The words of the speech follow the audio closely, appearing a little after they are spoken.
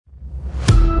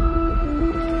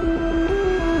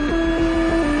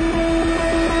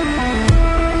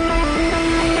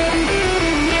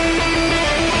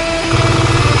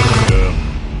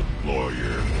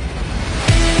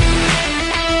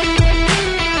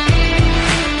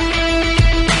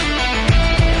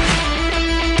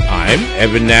I'm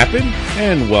Evan Knappen,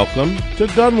 and welcome to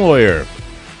Gun Lawyer.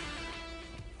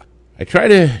 I try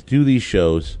to do these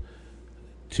shows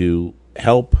to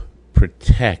help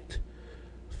protect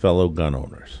fellow gun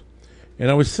owners.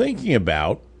 And I was thinking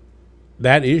about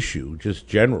that issue just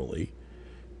generally,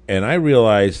 and I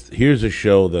realized here's a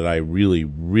show that I really,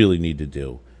 really need to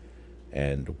do.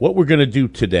 And what we're going to do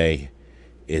today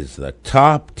is the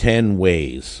top 10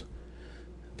 ways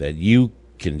that you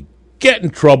can get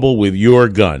in trouble with your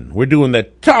gun. We're doing the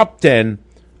top 10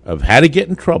 of how to get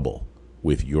in trouble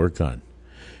with your gun.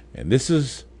 And this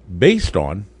is based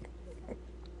on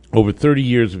over 30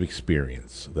 years of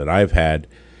experience that I've had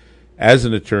as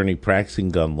an attorney practicing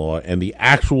gun law and the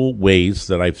actual ways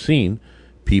that I've seen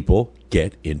people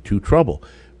get into trouble,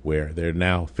 where they're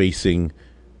now facing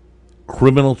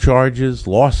criminal charges,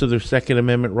 loss of their Second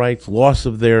Amendment rights, loss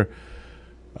of their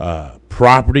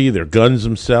property, their guns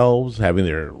themselves, having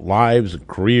their lives and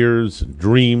careers and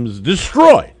dreams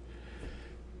destroyed.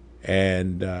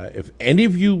 And if any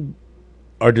of you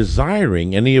are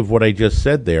desiring any of what I just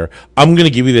said there, I'm going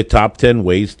to give you the top 10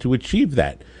 ways to achieve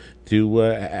that, to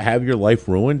have your life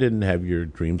ruined and have your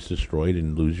dreams destroyed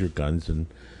and lose your guns and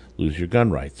lose your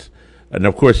gun rights. And,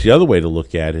 of course, the other way to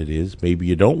look at it is maybe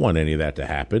you don't want any of that to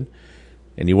happen,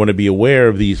 and you want to be aware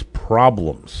of these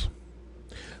problems.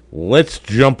 Let's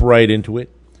jump right into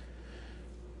it.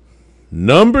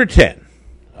 Number 10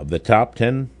 of the top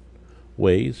 10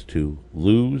 ways to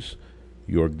lose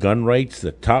your gun rights,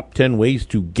 the top 10 ways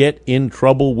to get in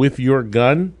trouble with your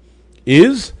gun,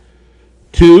 is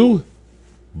to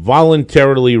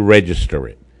voluntarily register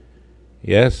it.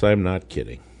 Yes, I'm not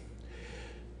kidding.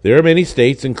 There are many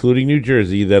states, including New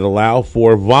Jersey, that allow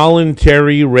for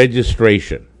voluntary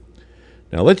registration.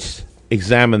 Now, let's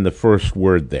examine the first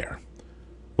word there.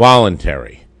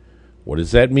 Voluntary. What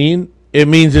does that mean? It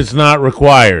means it's not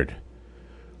required.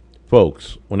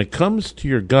 Folks, when it comes to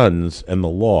your guns and the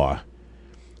law,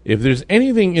 if there's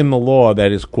anything in the law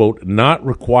that is, quote, not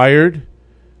required,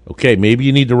 okay, maybe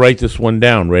you need to write this one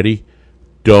down. Ready?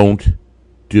 Don't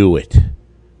do it.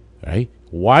 Right?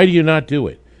 Why do you not do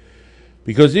it?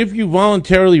 Because if you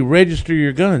voluntarily register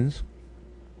your guns,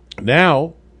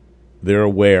 now they're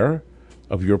aware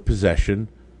of your possession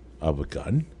of a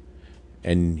gun,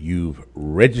 and you've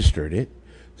registered it.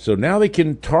 So now they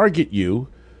can target you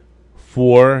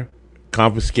for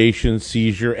confiscation,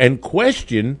 seizure, and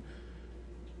question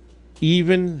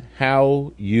even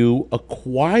how you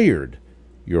acquired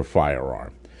your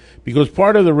firearm. Because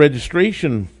part of the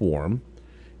registration form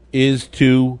is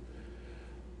to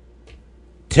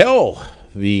tell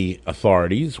the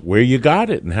authorities where you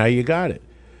got it and how you got it.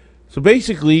 So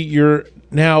basically, you're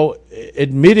now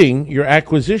admitting your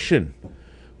acquisition,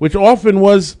 which often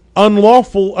was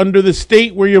unlawful under the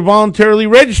state where you're voluntarily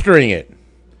registering it.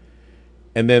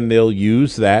 And then they'll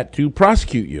use that to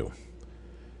prosecute you.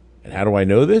 And how do I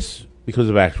know this? Because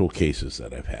of actual cases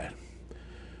that I've had.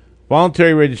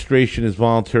 Voluntary registration is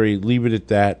voluntary. Leave it at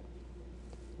that.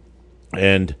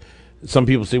 And some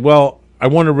people say, well, I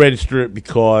want to register it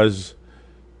because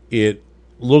it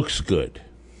looks good.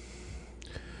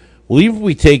 Well, even if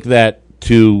we take that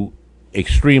to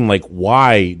extreme, like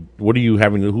why, what are you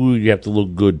having, who do you have to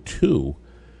look good to?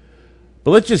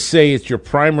 But let's just say it's your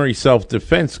primary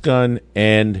self-defense gun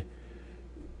and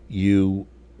you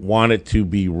want it to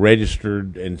be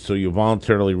registered, and so you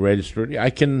voluntarily register it. I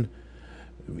can,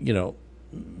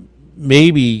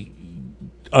 maybe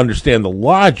understand the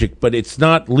logic, but it's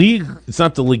not legal. It's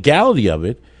not the legality of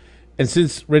it. And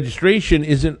since registration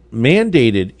isn't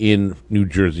mandated in New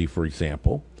Jersey, for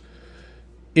example,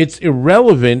 it's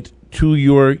irrelevant to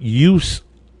your use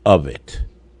of it.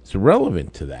 It's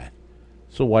irrelevant to that.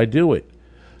 So why do it?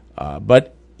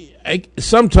 But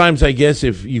sometimes I guess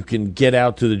if you can get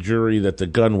out to the jury that the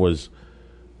gun was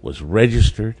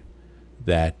registered,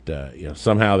 that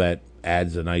somehow that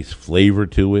adds a nice flavor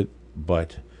to it.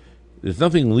 But there's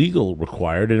nothing legal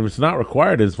required, and if it's not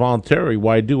required, it's voluntary.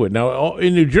 Why do it? Now,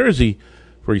 in New Jersey,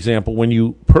 for example, when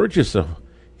you purchase a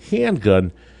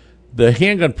handgun, the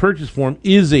handgun purchase form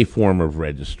is a form of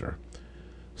register.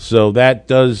 So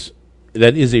that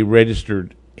is a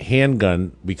registered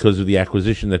handgun because of the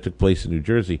acquisition that took place in New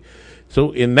Jersey.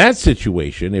 So in that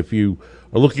situation, if you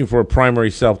are looking for a primary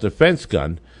self-defense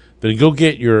gun, then go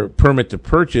get your permit to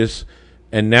purchase,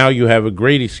 and now you have a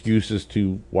great excuse as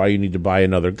to why you need to buy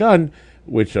another gun,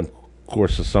 which of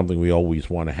course is something we always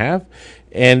want to have.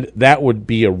 And that would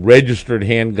be a registered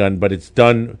handgun, but it's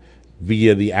done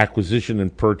via the acquisition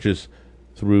and purchase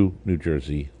through New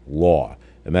Jersey law.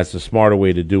 And that's the smarter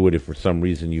way to do it if for some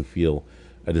reason you feel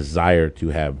a desire to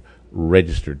have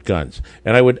registered guns.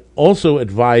 And I would also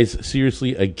advise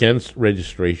seriously against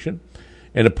registration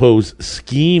and oppose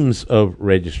schemes of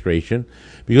registration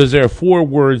because there are 4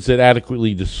 words that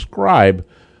adequately describe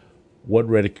what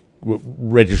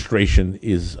registration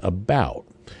is about.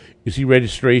 You see,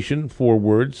 registration, 4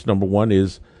 words. Number 1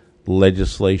 is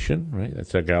legislation, right?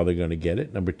 That's how they're going to get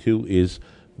it. Number 2 is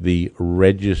the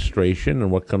registration,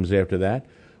 and what comes after that?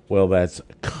 Well, that's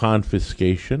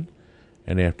confiscation,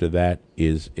 and after that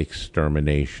is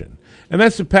extermination. And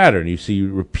that's the pattern you see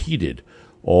repeated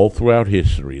all throughout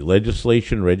history: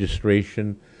 legislation,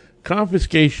 registration,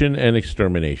 confiscation, and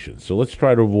extermination. So let's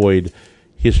try to avoid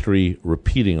history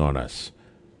repeating on us.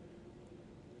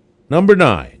 Number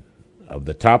 9 of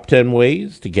the top 10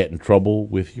 ways to get in trouble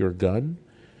with your gun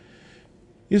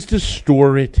is to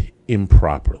store it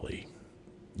improperly.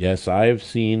 Yes, I have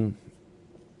seen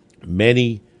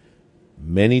many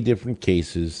different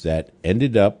cases that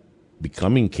ended up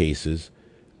becoming cases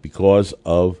because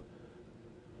of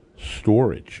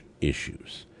storage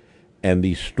issues. And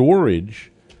the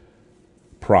storage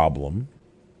problem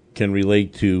can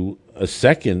relate to a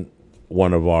second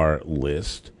one of our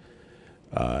list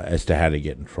as to how to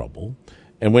get in trouble.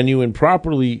 And when you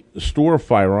improperly store a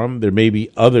firearm, there may be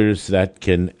others that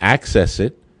can access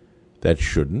it that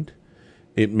shouldn't.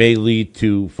 It may lead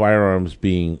to firearms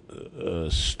being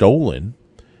stolen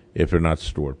if they're not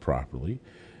stored properly.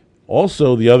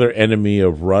 Also, the other enemy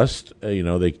of rust,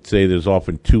 they say there's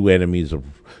often 2 enemies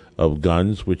of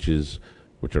guns, which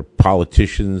are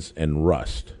politicians and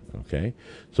rust. Okay,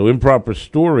 so improper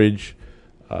storage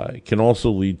can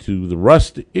also lead to the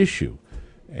rust issue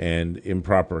and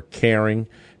improper carrying.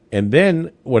 And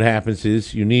then what happens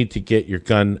is you need to get your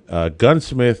gun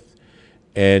gunsmith,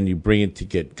 and you bring it to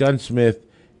get gunsmith,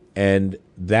 and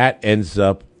that ends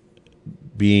up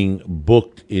being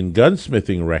booked in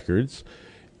gunsmithing records,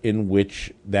 in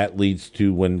which that leads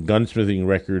to, when gunsmithing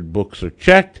record books are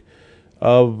checked,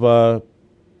 of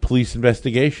police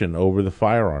investigation over the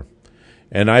firearm.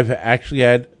 And I've actually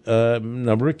had a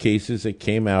number of cases that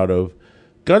came out of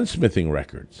gunsmithing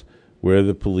records where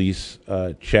the police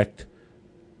checked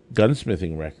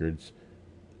gunsmithing records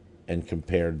and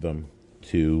compared them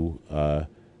to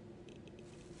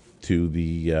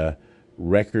the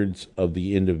records of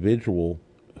the individual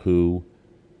who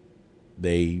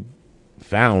they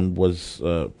found was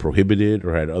prohibited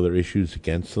or had other issues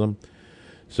against them.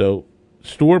 So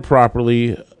store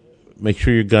properly, make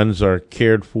sure your guns are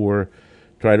cared for,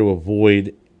 try to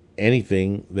avoid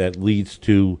anything that leads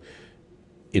to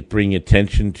it bringing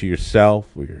attention to yourself,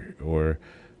 or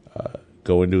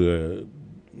go into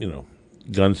a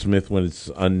gunsmith when it's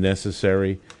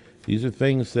unnecessary. These are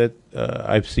things that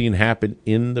I've seen happen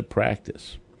in the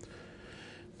practice.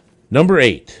 Number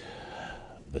 8,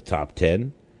 the top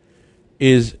 10,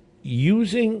 is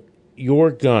using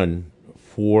your gun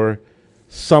for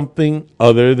something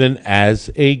other than as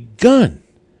a gun.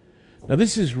 Now,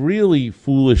 this is really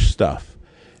foolish stuff,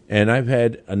 and I've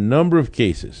had a number of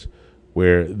cases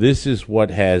where this is what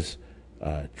has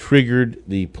triggered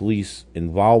the police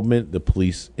involvement, the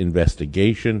police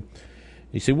investigation.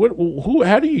 You say,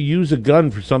 how do you use a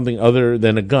gun for something other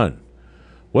than a gun?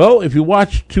 Well, if you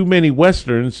watch too many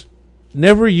Westerns,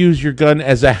 never use your gun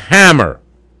as a hammer.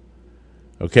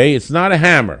 Okay? It's not a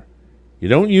hammer. You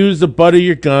don't use the butt of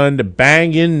your gun to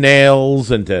bang in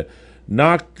nails and to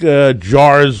knock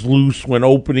jars loose when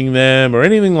opening them or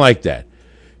anything like that.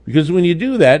 Because when you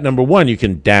do that, number 1, you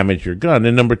can damage your gun.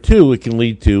 And number 2, it can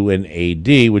lead to an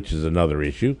AD, which is another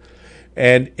issue.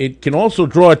 And it can also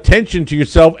draw attention to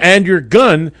yourself and your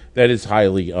gun that is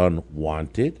highly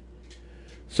unwanted.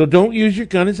 So don't use your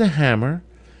gun as a hammer.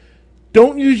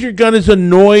 Don't use your gun as a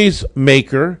noise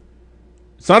maker.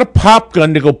 It's not a pop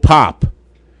gun to go pop.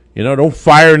 Don't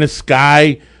fire in the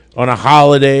sky on a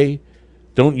holiday.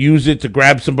 Don't use it to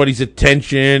grab somebody's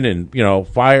attention and,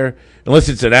 fire. Unless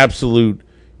it's an absolute,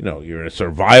 you're in a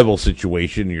survival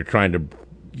situation and you're trying to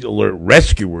alert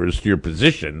rescuers to your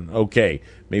position. Okay,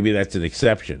 maybe that's an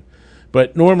exception.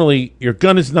 But normally, your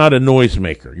gun is not a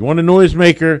noisemaker. You want a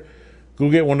noisemaker? Go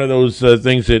get one of those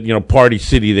things that, Party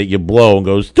City that you blow and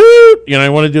goes, toot! You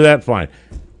want to do that? Fine.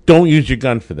 Don't use your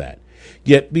gun for that.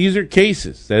 Yet, these are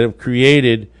cases that have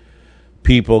created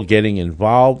people getting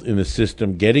involved in the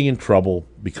system, getting in trouble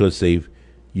because they've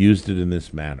used it in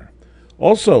this manner.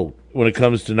 Also, when it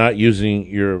comes to not using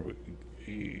your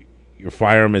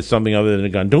firearm as something other than a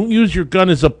gun, don't use your gun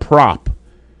as a prop.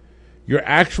 Your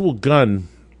actual gun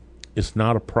is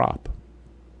not a prop.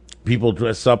 People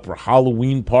dress up for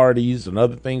Halloween parties and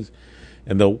other things,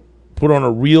 and they'll put on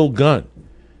a real gun.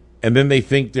 And then they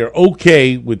think they're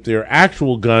okay with their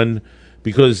actual gun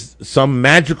because some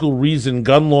magical reason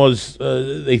gun laws,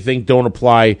 they think, don't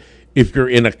apply if you're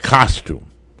in a costume.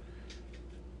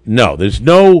 No, there's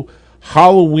no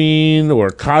Halloween or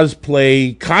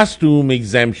cosplay costume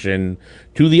exemption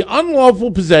to the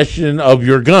unlawful possession of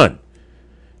your gun.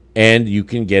 And you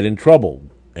can get in trouble.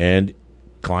 And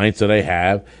clients that I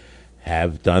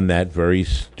have done that very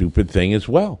stupid thing as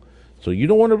well. So you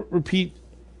don't want to repeat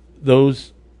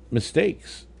those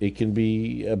mistakes. It can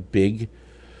be a big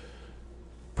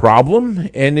problem,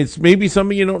 and it's maybe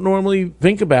something you don't normally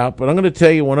think about, but I'm going to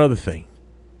tell you one other thing.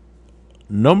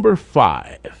 Number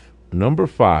five,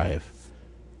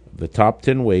 the top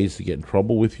 10 ways to get in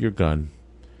trouble with your gun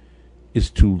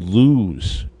is to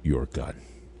lose your gun.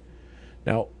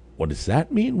 Now, what does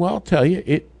that mean? Well, I'll tell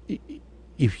you.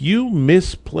 If you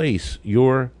misplace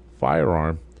your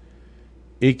firearm,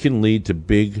 it can lead to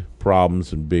big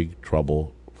problems and big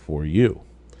trouble for you.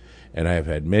 And I have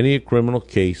had many a criminal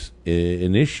case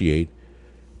initiate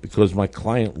because my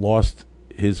client lost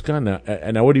his gun.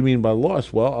 Now, what do you mean by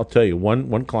loss? Well, I'll tell you.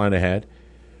 One client I had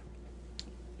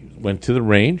went to the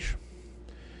range,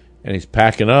 and he's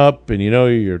packing up, and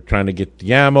you're trying to get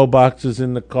the ammo boxes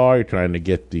in the car, you're trying to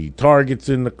get the targets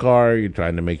in the car, you're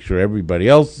trying to make sure everybody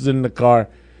else is in the car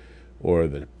or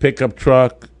the pickup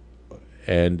truck.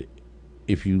 And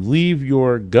if you leave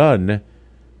your gun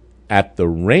at the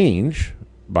range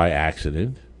by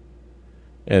accident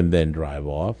and then drive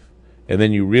off, and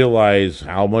then you realize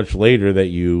how much later that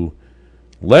you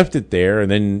left it there, and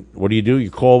then what do?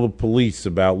 You call the police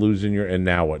about losing your, and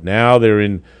now what? Now they're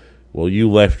in, well,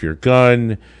 you left your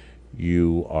gun,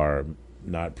 you are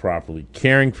not properly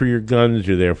caring for your guns,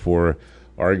 you're therefore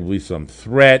arguably some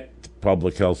threat to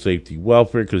public health, safety,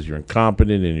 welfare, because you're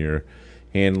incompetent in your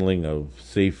handling of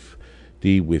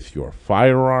safety with your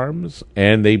firearms,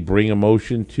 and they bring a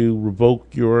motion to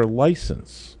revoke your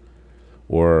license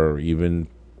or even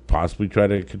possibly try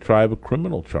to contrive a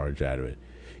criminal charge out of it.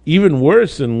 Even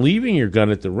worse than leaving your gun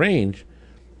at the range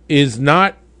is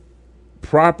not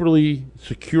properly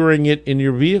securing it in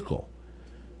your vehicle.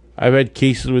 I've had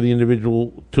cases where the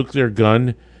individual took their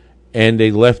gun and they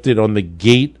left it on the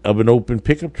gate of an open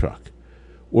pickup truck,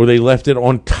 or they left it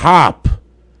on top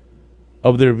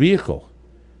of their vehicle.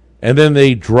 And then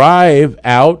they drive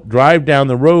down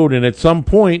the road, and at some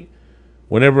point,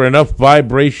 whenever enough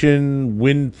vibration,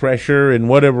 wind pressure, and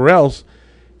whatever else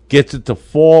gets it to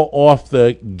fall off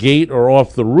the gate or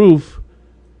off the roof,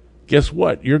 guess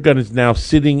what? Your gun is now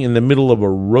sitting in the middle of a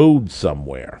road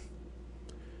somewhere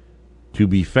to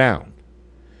be found.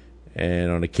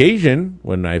 And on occasion,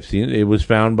 when I've seen it, it was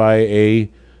found by a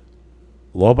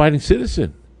law-abiding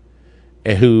citizen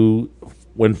who,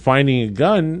 when finding a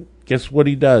gun, guess what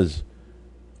he does?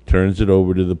 Turns it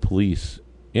over to the police.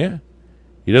 Yeah.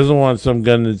 He doesn't want some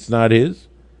gun that's not his,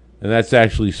 and that's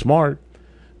actually smart.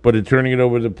 But in turning it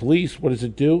over to the police, what does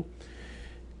it do?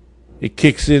 It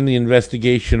kicks in the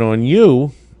investigation on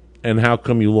you, and how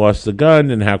come you lost the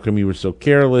gun, and how come you were so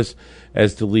careless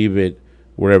as to leave it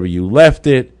wherever you left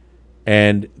it,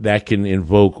 and that can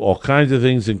invoke all kinds of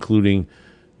things, including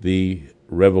the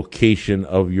revocation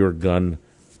of your gun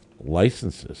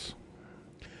licenses.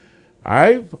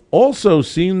 I've also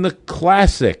seen the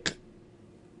classic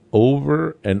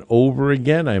over and over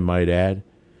again, I might add,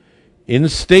 in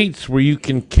states where you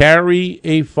can carry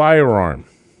a firearm,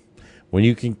 when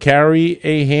you can carry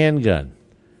a handgun.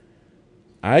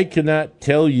 I cannot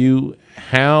tell you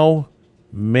how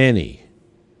many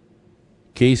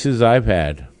cases I've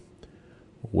had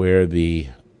where the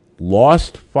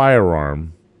lost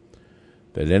firearm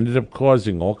that ended up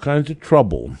causing all kinds of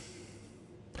trouble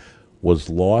was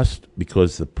lost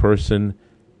because the person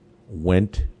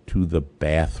went to the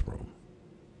bathroom.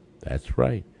 That's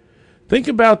right. Think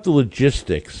about the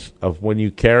logistics of when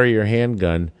you carry your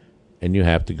handgun and you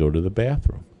have to go to the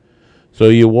bathroom. So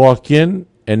you walk in,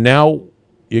 and now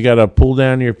you got to pull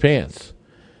down your pants.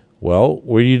 Well,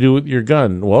 what do you do with your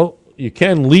gun? Well, you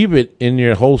can leave it in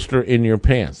your holster in your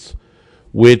pants,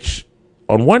 which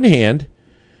on one hand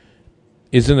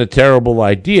isn't a terrible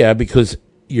idea because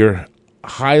you're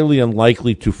highly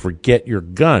unlikely to forget your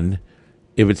gun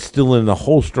if it's still in the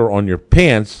holster on your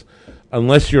pants,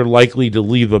 unless you're likely to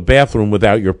leave the bathroom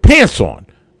without your pants on.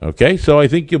 Okay, so I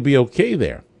think you'll be okay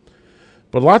there.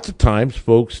 But lots of times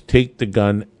folks take the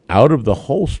gun out of the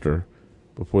holster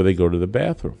before they go to the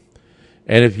bathroom.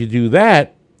 And if you do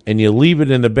that and you leave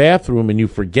it in the bathroom and you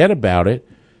forget about it,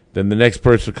 then the next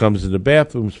person comes in the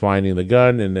bathroom is finding the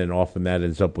gun, and then often that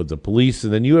ends up with the police,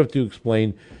 and then you have to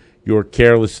explain your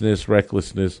carelessness,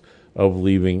 recklessness of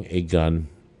leaving a gun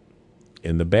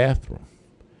in the bathroom.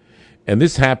 And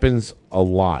this happens a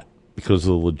lot because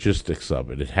of the logistics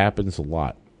of it. It happens a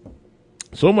lot.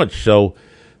 So much so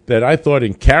that I thought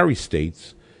in carry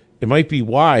states, it might be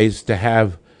wise to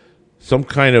have some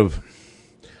kind of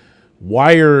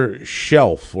wire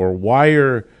shelf or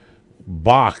wire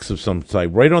box of some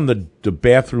type right on the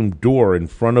bathroom door in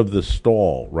front of the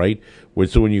stall, right?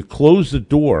 So when you close the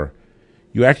door,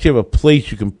 you actually have a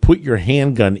place you can put your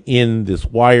handgun in this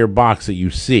wire box that you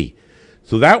see.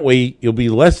 So that way you'll be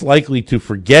less likely to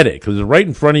forget it because it's right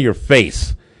in front of your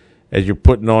face as you're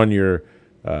putting on your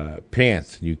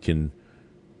pants. You can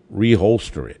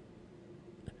reholster it.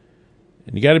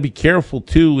 And you got to be careful,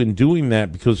 too, in doing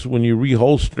that because when you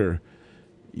reholster,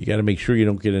 you got to make sure you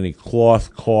don't get any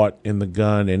cloth caught in the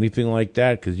gun, anything like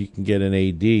that, because you can get an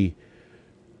AD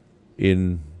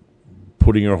in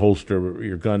putting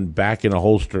your gun back in a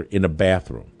holster in a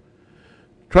bathroom.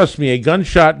 Trust me, a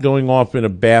gunshot going off in a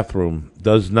bathroom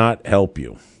does not help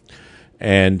you.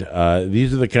 And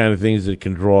these are the kind of things that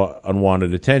can draw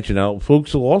unwanted attention. Now,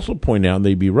 folks will also point out, and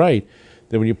they'd be right,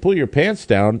 that when you pull your pants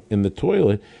down in the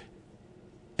toilet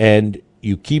and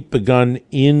you keep the gun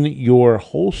in your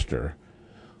holster,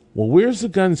 well, where's the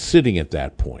gun sitting at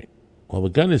that point? Well, the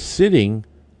gun is sitting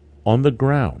on the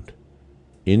ground,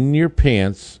 in your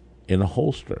pants, in a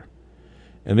holster.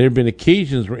 And there have been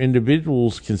occasions where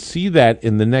individuals can see that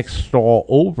in the next stall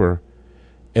over,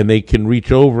 and they can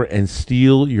reach over and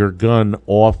steal your gun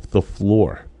off the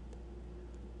floor,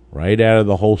 right out of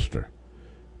the holster.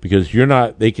 Because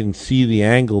they can see the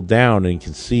angle down and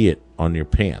can see it on your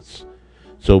pants.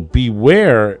 So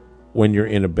beware when you're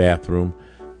in a bathroom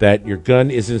that your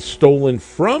gun isn't stolen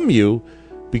from you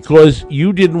because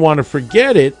you didn't want to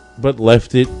forget it, but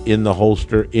left it in the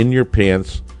holster in your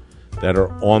pants that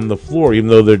are on the floor. Even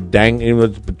though they're even though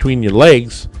it's between your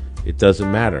legs, it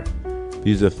doesn't matter.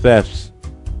 These are thefts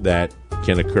that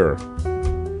can occur.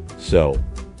 So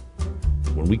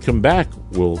when we come back,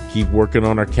 we'll keep working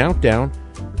on our countdown.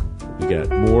 We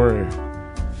got more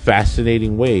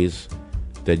fascinating ways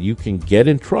that you can get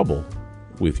in trouble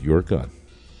with your gun.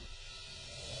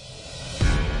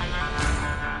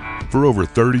 For over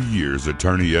 30 years,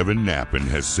 attorney Evan Nappen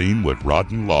has seen what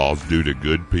rotten laws do to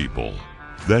good people.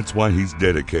 That's why he's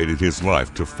dedicated his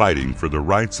life to fighting for the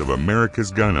rights of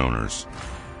America's gun owners.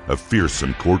 A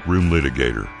fearsome courtroom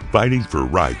litigator, fighting for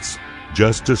rights,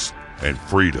 justice, and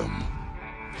freedom.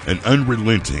 An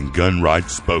unrelenting gun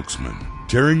rights spokesman,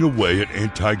 tearing away at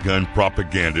anti-gun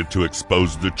propaganda to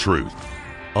expose the truth.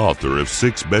 Author of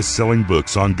 6 best-selling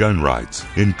books on gun rights,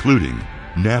 including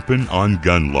Nappen on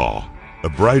Gun Law, a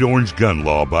bright orange gun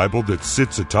law Bible that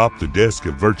sits atop the desk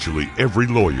of virtually every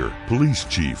lawyer, police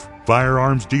chief,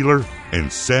 firearms dealer,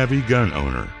 and savvy gun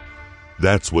owner.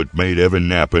 That's what made Evan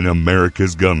Nappen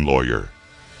America's gun lawyer.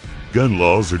 Gun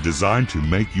laws are designed to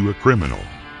make you a criminal.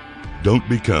 Don't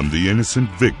become the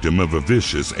innocent victim of a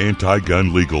vicious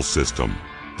anti-gun legal system.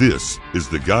 This is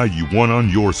the guy you want on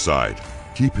your side.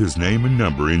 Keep his name and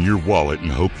number in your wallet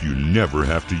and hope you never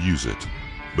have to use it.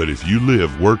 But if you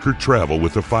live, work, or travel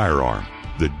with a firearm,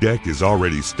 the deck is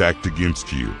already stacked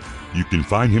against you. You can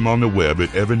find him on the web at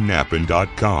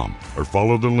evannappen.com or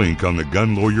follow the link on the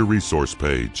Gun Lawyer resource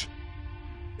page.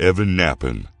 Evan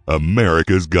Nappen,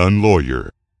 America's gun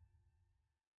lawyer.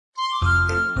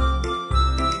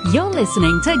 You're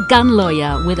listening to Gun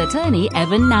Lawyer with attorney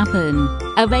Evan Nappen.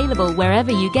 Available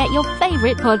wherever you get your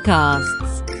favorite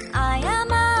podcasts. I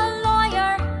am a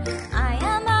lawyer. I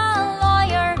am a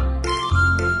lawyer.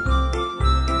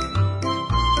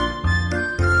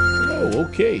 Oh,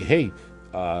 okay. Hey,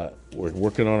 we're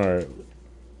working on our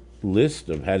list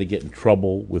of how to get in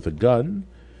trouble with a gun,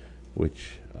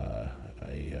 which I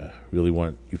really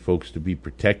want you folks to be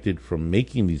protected from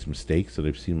making these mistakes that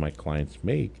I've seen my clients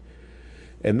make.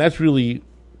 And that's really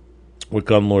what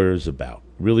Gun Lawyer is about.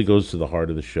 It really goes to the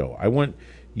heart of the show. I want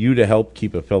you to help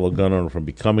keep a fellow gun owner from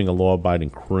becoming a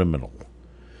law-abiding criminal.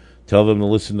 Tell them to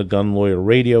listen to Gun Lawyer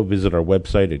Radio. Visit our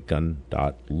website at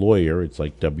gun.lawyer. It's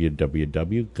like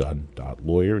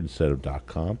www.gun.lawyer instead of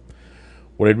 .com.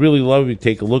 What I'd really love is to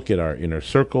take a look at our Inner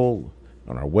Circle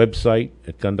on our website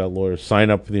at gun.lawyer. Sign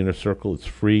up for the Inner Circle. It's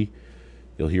free.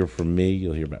 You'll hear from me.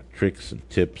 You'll hear about tricks and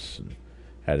tips and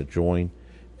how to join.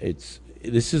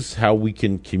 This is how we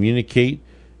can communicate,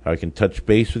 how I can touch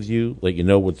base with you, let you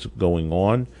know what's going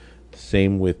on.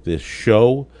 Same with this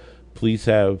show. Please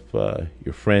have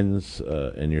your friends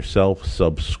and yourself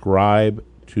subscribe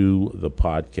to the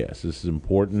podcast. This is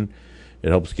important. It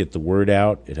helps get the word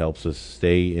out. It helps us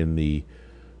stay in the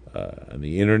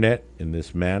internet in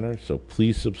this manner. So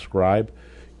please subscribe.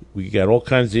 We got all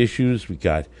kinds of issues. We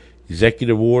got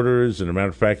executive orders, and as a matter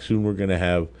of fact, soon we're going to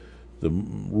have the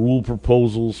rule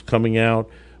proposals coming out.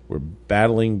 We're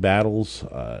battling battles.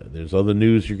 There's other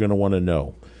news you're going to want to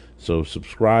know. So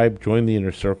subscribe, join the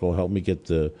Inner Circle, help me get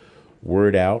the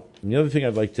word out. And the other thing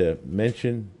I'd like to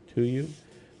mention to you,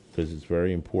 because it's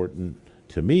very important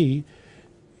to me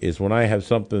is when I have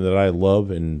something that I love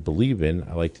and believe in,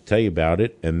 I like to tell you about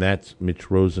it, and that's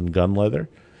Mitch Rosen Gun Leather.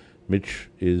 Mitch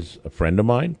is a friend of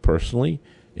mine personally,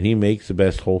 and he makes the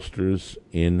best holsters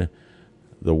in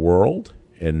the world,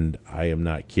 and I am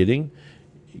not kidding.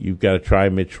 You've got to try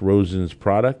Mitch Rosen's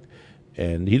product,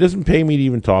 and he doesn't pay me to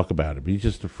even talk about it, but he's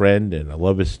just a friend, and I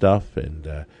love his stuff,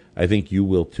 and I think you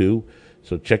will too.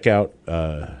 So check out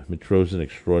Mitch Rosen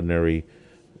Extraordinary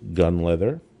Gun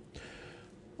Leather.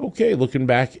 Okay, looking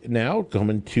back now,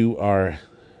 coming to our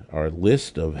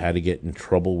list of how to get in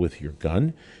trouble with your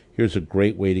gun. Here's a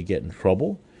great way to get in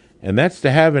trouble, and that's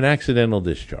to have an accidental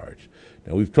discharge.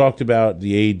 Now, we've talked about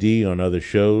the AD on other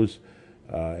shows,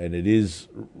 and it is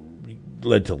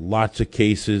led to lots of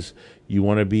cases. You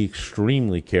want to be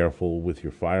extremely careful with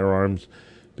your firearms,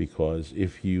 because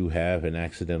if you have an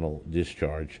accidental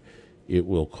discharge, it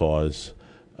will cause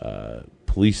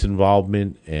police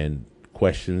involvement and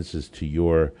questions as to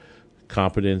your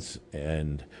competence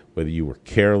and whether you were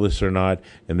careless or not,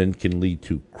 and then can lead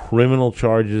to criminal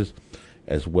charges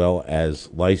as well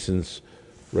as license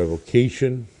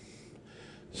revocation.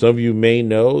 Some of you may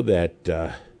know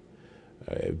that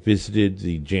I visited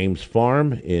the James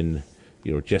Farm in,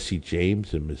 Jesse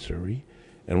James in Missouri,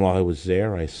 and while I was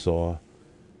there, I saw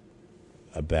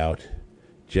about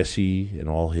Jesse and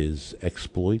all his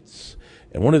exploits.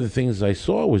 And one of the things I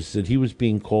saw was that he was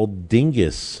being called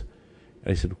Dingus.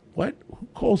 And I said, what? Who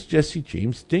calls Jesse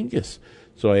James Dingus?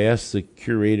 So I asked the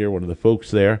curator, one of the folks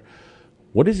there,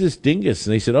 what is this Dingus?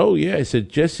 And they said, oh, yeah. I said,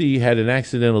 Jesse had an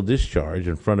accidental discharge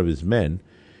in front of his men,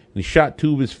 and he shot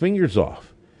 2 of his fingers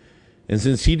off. And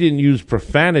since he didn't use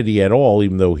profanity at all,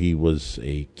 even though he was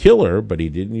a killer, but he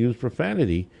didn't use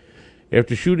profanity,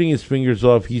 after shooting his fingers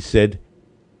off, he said,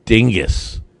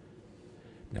 Dingus.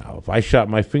 Now, if I shot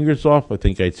my fingers off, I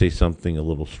think I'd say something a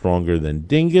little stronger than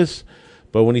Dingus.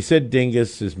 But when he said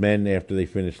Dingus, his men, after they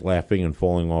finished laughing and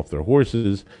falling off their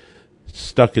horses,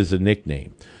 stuck as a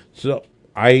nickname. So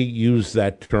I use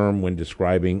that term when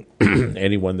describing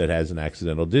anyone that has an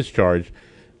accidental discharge.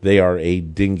 They are a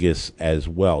dingus as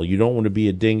well. You don't want to be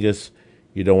a dingus.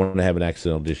 You don't want to have an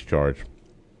accidental discharge.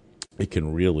 It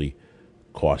can really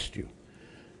cost you.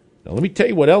 Now, let me tell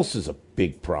you what else is a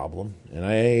big problem, and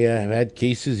I have had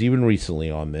cases even recently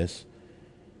on this,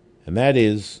 and that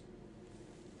is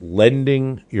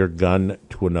lending your gun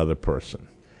to another person.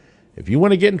 If you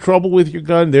want to get in trouble with your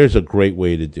gun, there's a great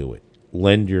way to do it.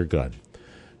 Lend your gun.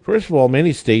 First of all,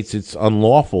 many states it's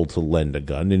unlawful to lend a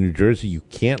gun. In New Jersey, you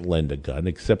can't lend a gun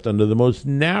except under the most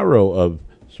narrow of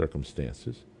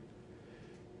circumstances.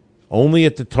 Only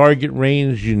at the target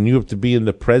range, and you have to be in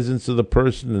the presence of the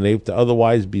person, and they have to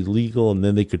otherwise be legal, and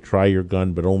then they could try your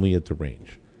gun, but only at the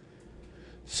range.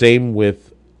 Same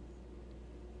with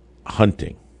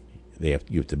hunting. You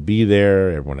have to be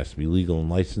there. Everyone has to be legal and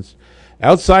licensed.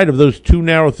 Outside of those 2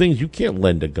 narrow things, you can't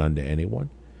lend a gun to anyone.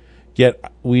 Yet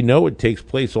we know it takes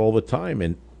place all the time,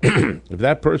 and if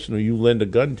that person who you lend a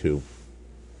gun to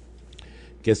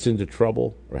gets into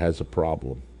trouble or has a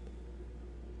problem,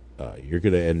 you're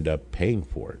going to end up paying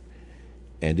for it.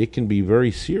 And it can be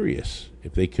very serious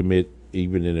if they commit,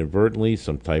 even inadvertently,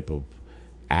 some type of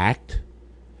act.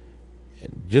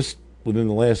 And just within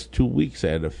the last 2 weeks, I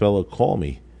had a fellow call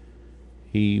me.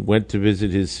 He went to visit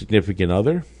his significant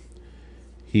other.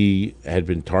 He had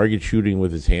been target shooting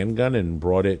with his handgun and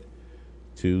brought it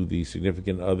to the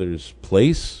significant other's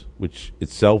place, which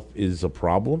itself is a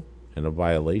problem and a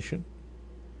violation.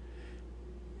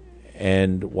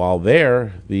 And while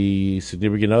there, the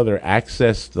significant other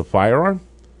accessed the firearm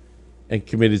and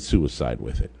committed suicide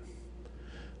with it.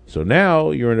 So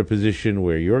now you're in a position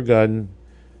where your gun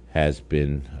has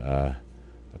been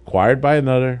acquired by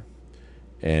another,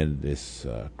 and this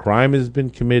crime has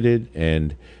been committed,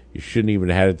 and you shouldn't even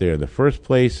have had it there in the first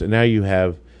place, and now you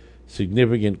have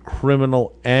significant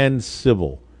criminal and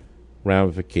civil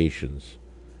ramifications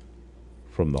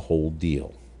from the whole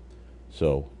deal.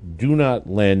 So do not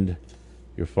lend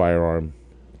your firearm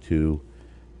to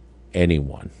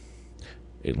anyone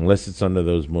unless it's under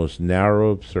those most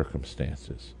narrow of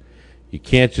circumstances. You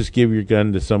can't just give your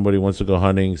gun to somebody who wants to go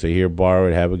hunting, say, here, borrow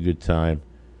it, have a good time.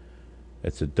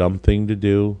 That's a dumb thing to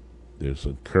do. There's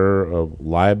a cur of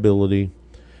liability.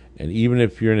 And even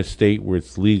if you're in a state where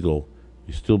it's legal,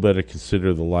 you still better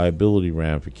consider the liability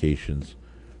ramifications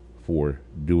for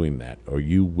doing that, or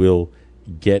you will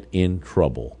get in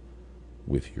trouble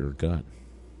with your gun.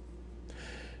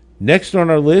 Next on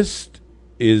our list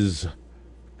is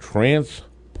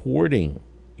transporting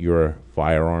your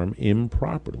firearm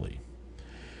improperly.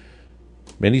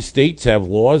 Many states have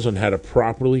laws on how to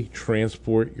properly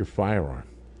transport your firearm.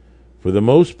 For the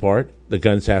most part, the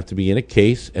guns have to be in a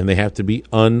case and they have to be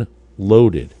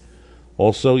unloaded.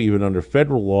 Also, even under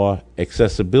federal law,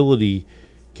 accessibility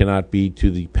cannot be to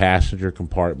the passenger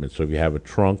compartment. So if you have a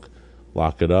trunk,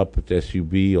 lock it up with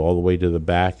SUV all the way to the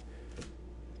back,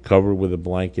 covered with a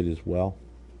blanket as well.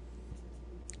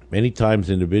 Many times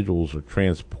individuals are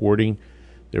transporting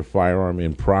their firearm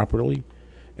improperly,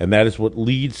 and that is what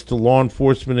leads to law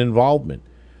enforcement involvement.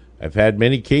 I've had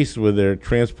many cases where they're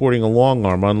transporting a long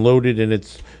arm unloaded and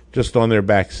it's just on their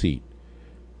back seat.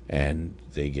 And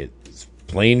they get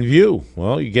plain view.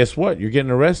 Well, guess what? You're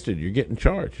getting arrested. You're getting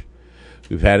charged.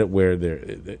 We've had it where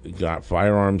got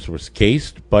firearms was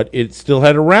cased, but it still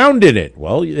had a round in it.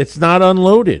 Well, it's not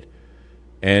unloaded.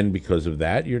 And because of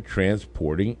that, you're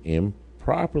transporting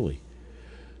improperly.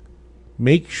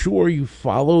 Make sure you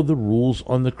follow the rules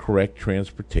on the correct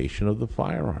transportation of the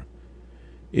firearm.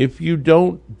 If you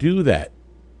don't do that,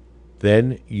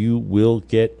 then you will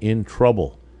get in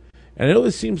trouble. And I know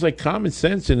this seems like common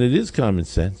sense, and it is common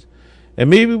sense. And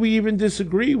maybe we even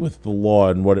disagree with the law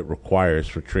and what it requires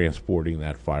for transporting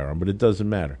that firearm, but it doesn't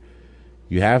matter.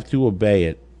 You have to obey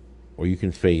it, or you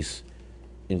can face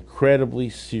incredibly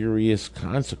serious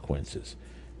consequences.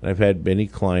 And I've had many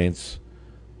clients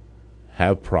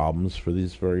have problems for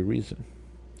this very reason.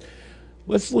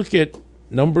 Let's look at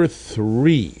number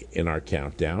 3 in our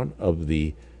countdown of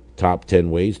the top 10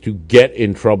 ways to get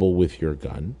in trouble with your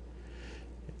gun.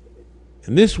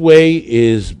 And this way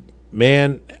is,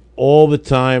 man, all the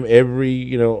time,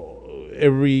 every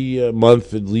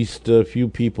month, at least a few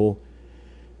people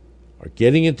are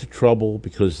getting into trouble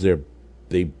because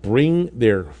they bring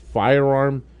their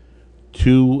firearm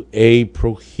to a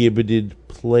prohibited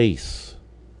place.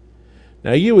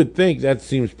 Now, you would think that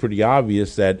seems pretty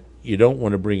obvious, that you don't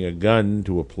want to bring a gun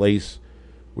to a place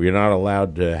where you're not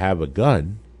allowed to have a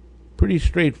gun. Pretty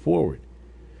straightforward.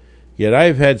 Yet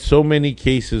I've had so many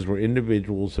cases where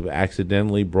individuals have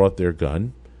accidentally brought their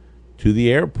gun to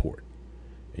the airport.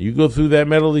 And you go through that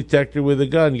metal detector with a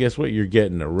gun, guess what? You're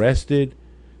getting arrested.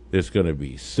 There's going to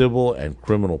be civil and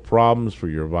criminal problems for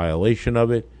your violation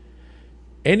of it.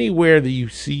 Anywhere that you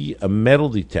see a metal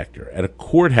detector, at a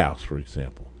courthouse, for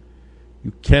example,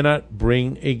 you cannot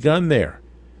bring a gun there.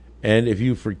 And if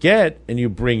you forget and you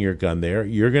bring your gun there,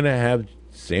 you're going to have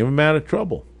the same amount of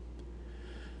trouble.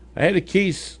 I had a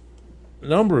case a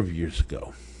number of years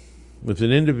ago with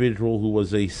an individual who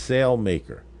was a sail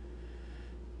maker,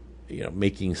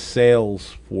 making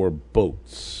sails for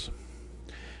boats.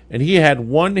 And he had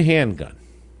one handgun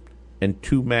and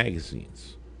 2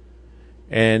 magazines.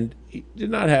 And he did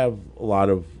not have a lot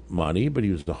of money, but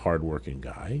he was a hardworking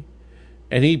guy.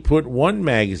 And he put 1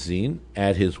 magazine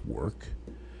at his work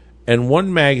and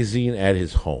 1 magazine at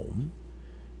his home.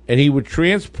 And he would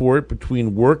transport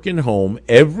between work and home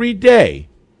every day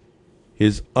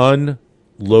his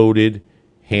unloaded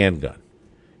handgun.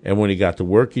 And when he got to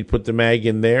work, he'd put the mag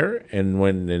in there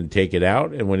and take it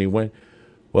out. And when he went,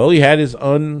 he had his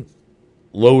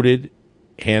unloaded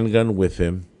handgun with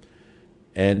him.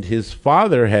 And his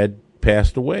father had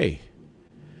passed away.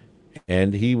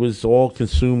 And he was all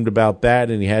consumed about that,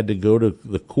 and he had to go to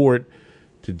the court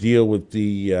to deal with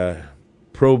the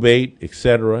probate,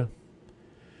 etc.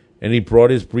 And he brought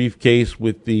his briefcase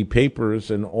with the papers,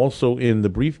 and also in the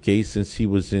briefcase, since he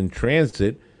was in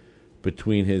transit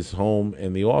between his home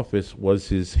and the office, was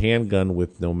his handgun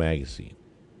with no magazine.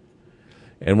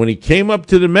 And when he came up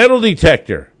to the metal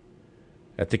detector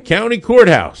at the county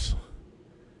courthouse,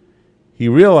 he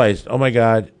realized, oh my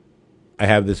God, I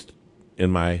have this in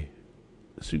my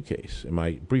suitcase, in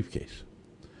my briefcase.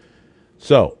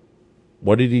 So,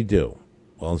 what did he do?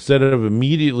 Well, instead of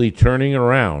immediately turning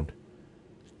around,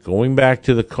 going back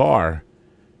to the car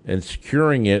and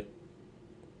securing it,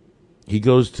 he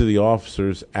goes to the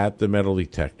officers at the metal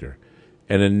detector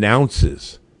and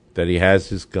announces that he has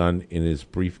his gun in his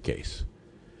briefcase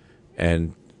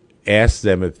and asks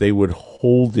them if they would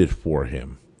hold it for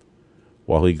him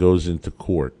while he goes into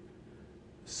court,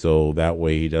 so that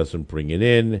way he doesn't bring it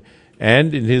in.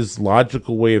 And in his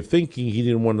logical way of thinking, he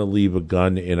didn't want to leave a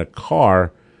gun in a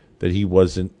car that he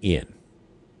wasn't in.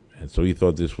 And so he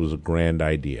thought this was a grand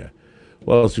idea.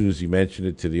 Well, as soon as he mentioned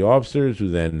it to the officers, who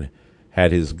then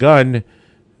had his gun,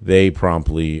 they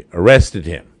promptly arrested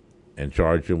him and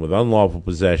charged him with unlawful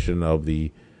possession of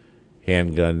the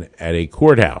handgun at a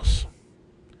courthouse.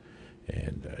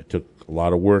 And it took a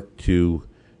lot of work to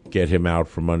get him out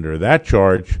from under that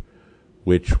charge,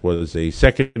 which was a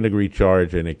second-degree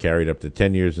charge, and it carried up to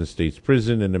 10 years in state's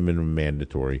prison and a minimum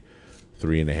mandatory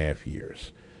 3.5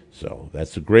 years. So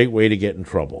that's a great way to get in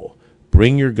trouble.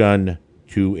 Bring your gun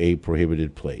to a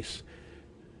prohibited place.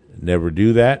 Never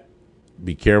do that.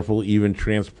 be careful even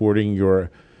transporting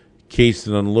your cased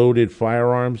and unloaded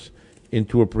firearms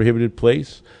into a prohibited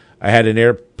place. I had an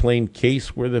airplane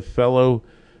case where the fellow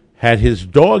had his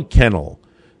dog kennel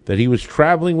that he was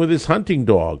traveling with his hunting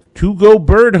dog to go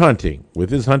bird hunting with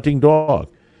his hunting dog.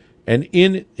 And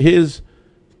in his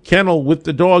kennel with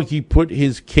the dog, he put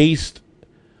his cased,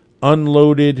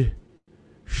 unloaded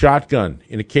shotgun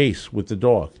in a case with the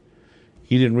dog.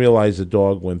 He didn't realize the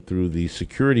dog went through the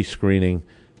security screening.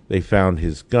 They found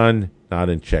his gun not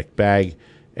in checked bag,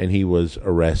 and he was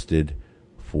arrested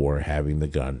for having the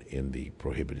gun in the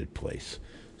prohibited place.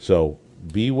 So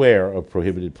beware of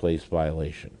prohibited place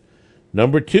violation.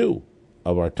 Number 2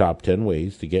 of our top 10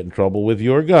 ways to get in trouble with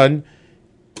your gun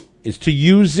is to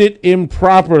use it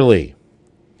improperly.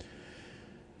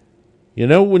 You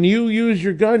know, when you use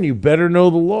your gun, you better know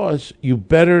the laws. You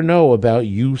better know about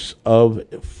use of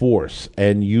force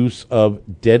and use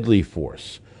of deadly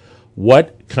force.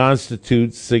 What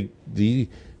constitutes the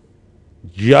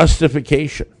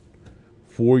justification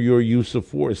for your use of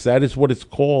force? That is what it's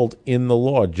called in the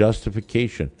law,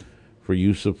 justification for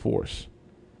use of force.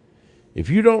 If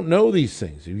you don't know these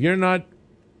things, if you're not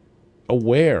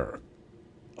aware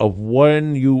of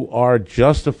when you are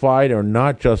justified or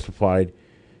not justified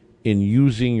in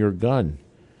using your gun,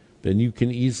 then you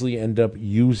can easily end up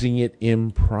using it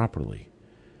improperly.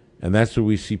 And that's where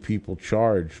we see people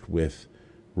charged with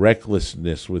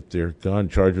recklessness with their gun,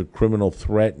 charged with criminal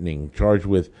threatening, charged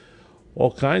with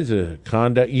all kinds of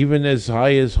conduct, even as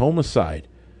high as homicide,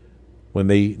 when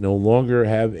they no longer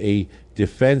have a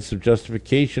defense of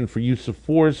justification for use of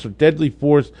force or deadly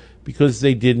force because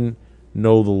they didn't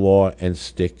know the law and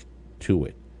stick to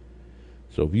it.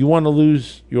 So if you want to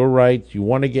lose your rights, you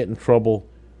want to get in trouble,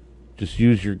 just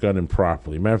use your gun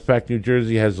improperly. Matter of fact, New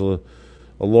Jersey has a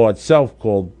law itself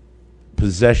called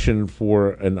possession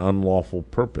for an unlawful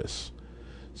purpose.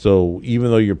 So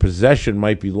even though your possession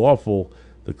might be lawful,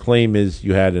 the claim is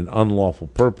you had an unlawful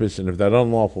purpose, and if that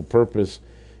unlawful purpose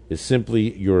is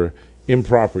simply your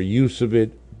improper use of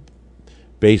it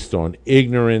based on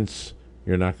ignorance,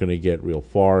 you're not going to get real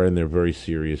far, and they're very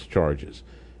serious charges.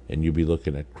 And you'll be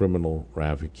looking at criminal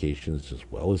ramifications as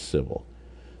well as civil.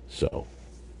 So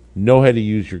know how to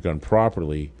use your gun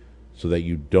properly so that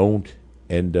you don't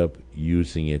end up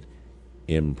using it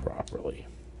improperly.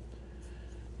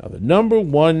 Now, the number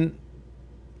one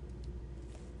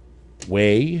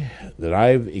way that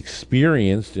I've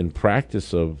experienced in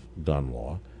practice of gun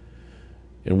law,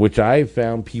 in which I've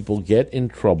found people get in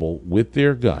trouble with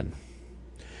their gun,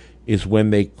 is when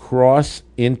they cross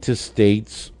into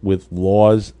states with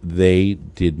laws they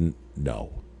didn't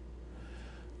know.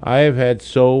 I have had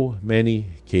so many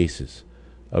cases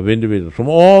of individuals from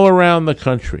all around the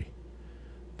country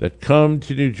that come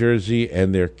to New Jersey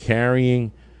and they're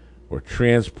carrying or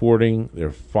transporting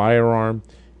their firearm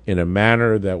in a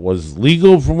manner that was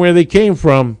legal from where they came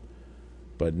from,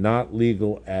 but not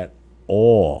legal at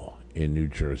all in New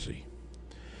Jersey.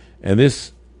 And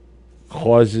this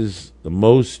causes the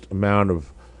most amount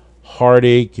of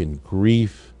heartache and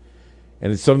grief,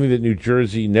 and it's something that New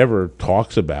Jersey never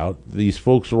talks about. These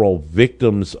folks are all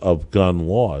victims of gun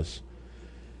laws,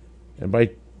 and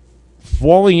by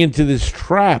falling into this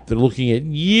trap, they're looking at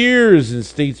years in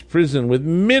state's prison with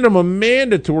minimum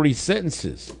mandatory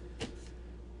sentences,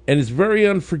 and it's very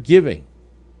unforgiving,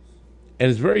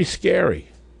 and it's very scary.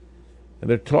 And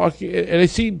they're talking, and I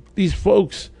see these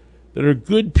folks that are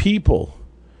good people.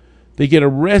 They get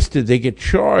arrested, they get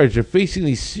charged, they're facing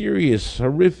these serious,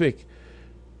 horrific,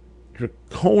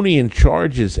 draconian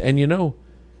charges, and you know,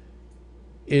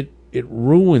 it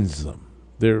ruins them.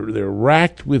 They're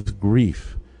racked with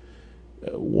grief.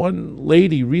 One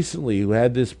lady recently who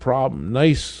had this problem,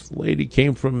 nice lady,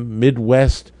 came from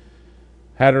Midwest,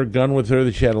 had her gun with her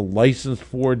that she had a license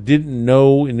for, didn't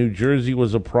know in New Jersey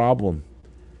was a problem.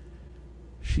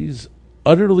 She's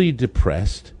utterly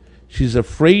depressed. She's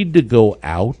afraid to go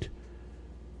out.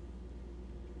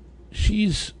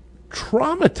 She's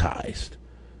traumatized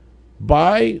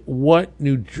by what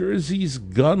New Jersey's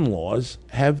gun laws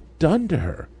have done to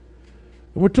her.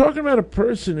 And we're talking about a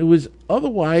person who is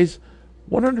otherwise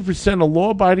 100% a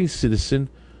law-abiding citizen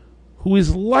who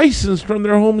is licensed from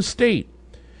their home state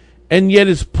and yet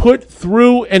is put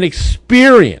through an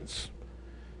experience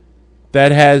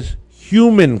that has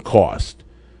human cost,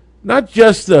 not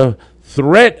just the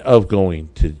threat of going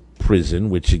to prison,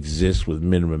 which exists with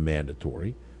minimum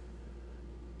mandatory,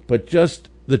 but just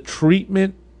the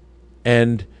treatment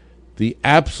and the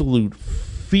absolute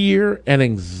fear and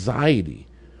anxiety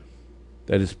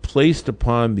that is placed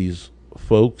upon these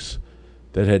folks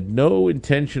that had no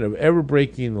intention of ever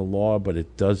breaking the law, but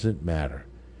it doesn't matter.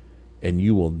 And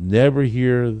you will never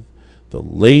hear the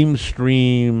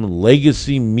lamestream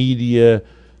legacy media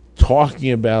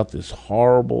talking about this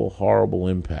horrible, horrible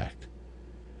impact.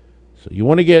 So you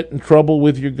want to get in trouble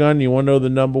with your gun, you want to know the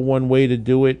number one way to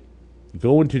do it?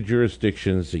 Go into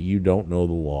jurisdictions that you don't know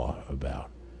the law about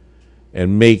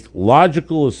and make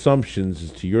logical assumptions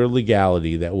as to your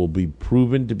legality that will be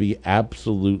proven to be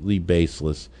absolutely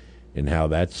baseless in how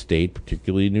that state,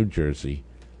 particularly New Jersey,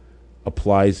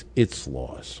 applies its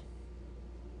laws.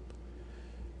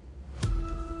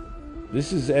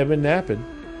 This is Evan Nappen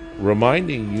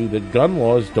reminding you that gun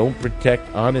laws don't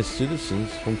protect honest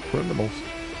citizens from criminals.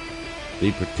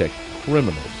 They protect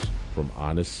criminals from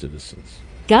honest citizens.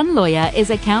 Gun Lawyer is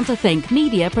a Counterthink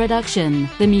media production.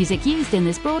 The music used in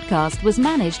this broadcast was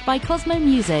managed by Cosmo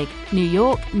Music, New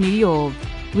York, New York.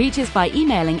 Reach us by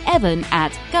emailing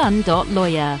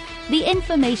evan@gun.lawyer. The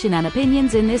information and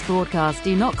opinions in this broadcast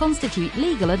do not constitute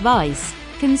legal advice.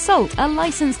 Consult a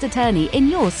licensed attorney in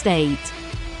your state.